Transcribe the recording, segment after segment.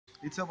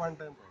It's a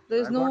one-time process. There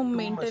is I've no got two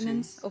maintenance.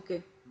 machines.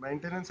 Okay.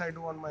 Maintenance I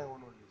do on my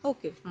own only.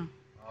 Okay.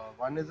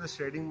 One is a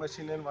shredding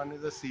machine and one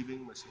is a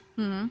sieving machine.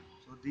 Mm-hmm.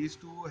 So these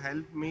two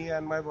help me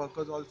and my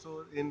workers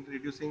also in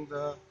reducing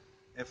the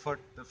effort,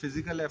 the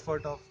physical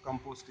effort of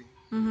composting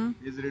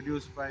is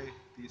reduced by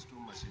these two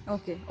machines.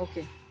 Okay.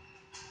 Okay.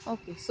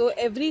 Okay. So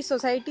every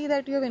society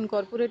that you have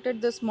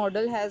incorporated this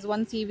model has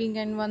one sieving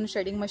and one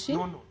shredding machine?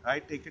 No, I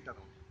take it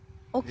around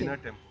Okay. in a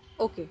tempo.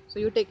 Okay. So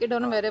you take it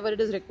on wherever it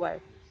is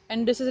required.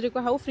 And this is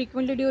required. How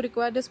frequently do you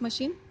require this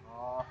machine?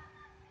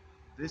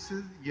 This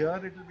is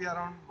here it will be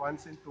around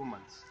once in 2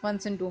 months.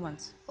 Once in 2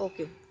 months.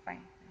 Okay.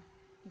 Fine.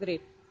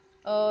 Great.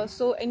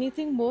 So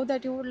anything more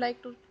that you would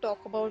like to talk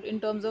about in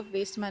terms of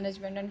waste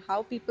management and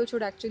how people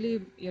should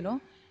actually,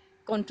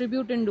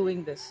 contribute in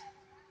doing this?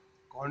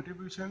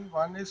 Contribution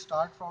one is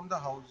start from the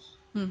house.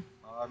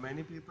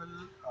 Many people,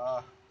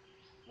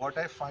 what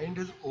I find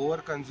is over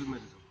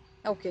consumerism.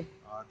 Okay.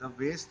 The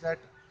waste that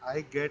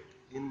I get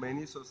in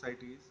many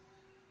societies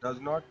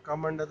does not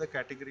come under the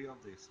category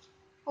of waste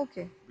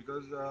Okay.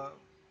 because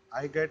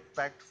I get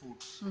packed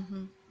foods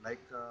like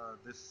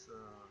this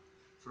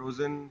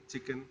frozen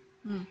chicken.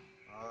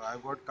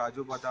 I've got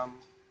kaju badam.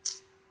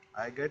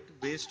 I get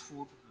waste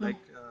food like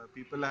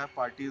people have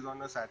parties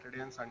on a Saturday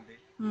and Sunday,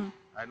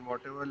 and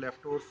whatever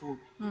leftover food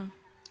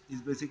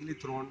is basically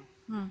thrown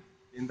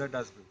in the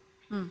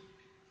dustbin.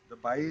 The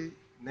buy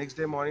next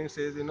day morning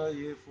says,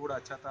 ये food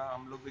अच्छा था,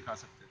 हम लोग भी खा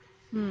सकते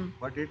थे,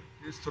 but it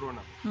is thrown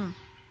away.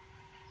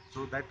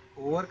 So that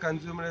over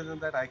consumerism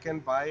that I can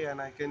buy and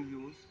I can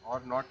use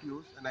or not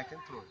use and I can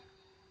throw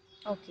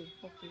it. Okay.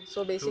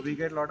 So So basically, we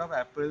get a lot of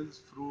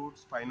apples,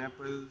 fruits,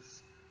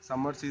 pineapples.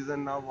 Summer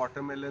season now,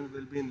 watermelons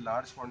will be in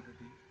large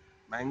quantity.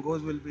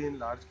 Mangoes will be in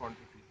large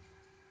quantity.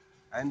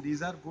 And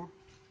these are good.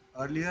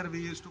 Earlier we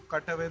used to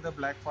cut away the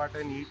black part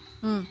and eat.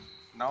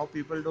 Now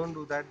people don't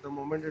do that. The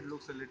moment it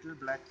looks a little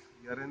black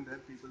here and there,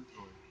 people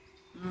throw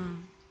it.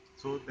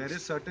 So there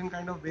is certain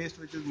kind of waste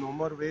which is no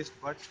more waste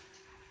but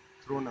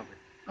thrown away.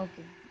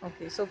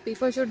 okay. So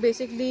people should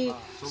basically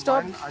So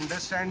stop. one,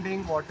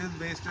 understanding what is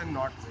waste and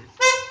not waste.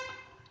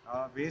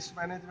 Waste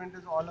management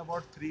is all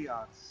about 3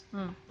 R's.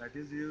 That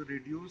is, you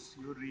reduce,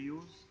 you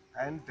reuse,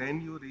 and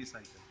then you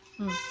recycle.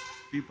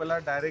 People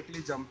are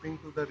directly jumping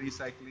to the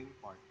recycling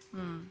part.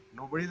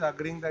 Nobody is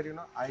agreeing that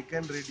I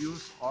can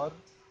reduce or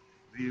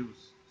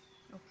reuse.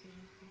 Okay.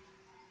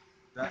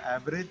 The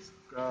average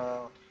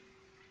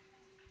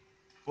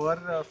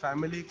per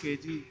family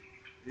kg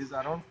is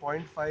around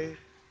 0.5.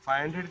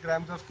 500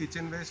 grams of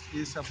kitchen waste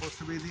is supposed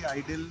to be the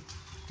ideal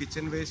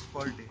kitchen waste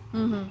per day.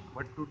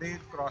 But today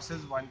it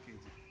crosses 1 kg.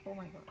 Oh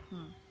my God.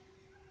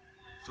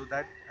 So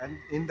that, and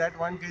in that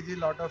 1 kg,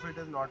 lot of it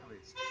is not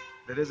waste.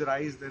 There is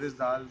rice, there is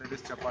dal, there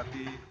is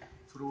chapati,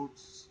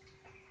 fruits,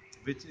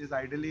 which is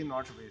ideally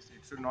not waste.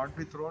 It should not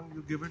be thrown.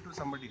 You give it to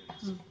somebody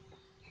else.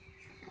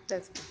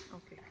 That's good.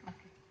 Okay.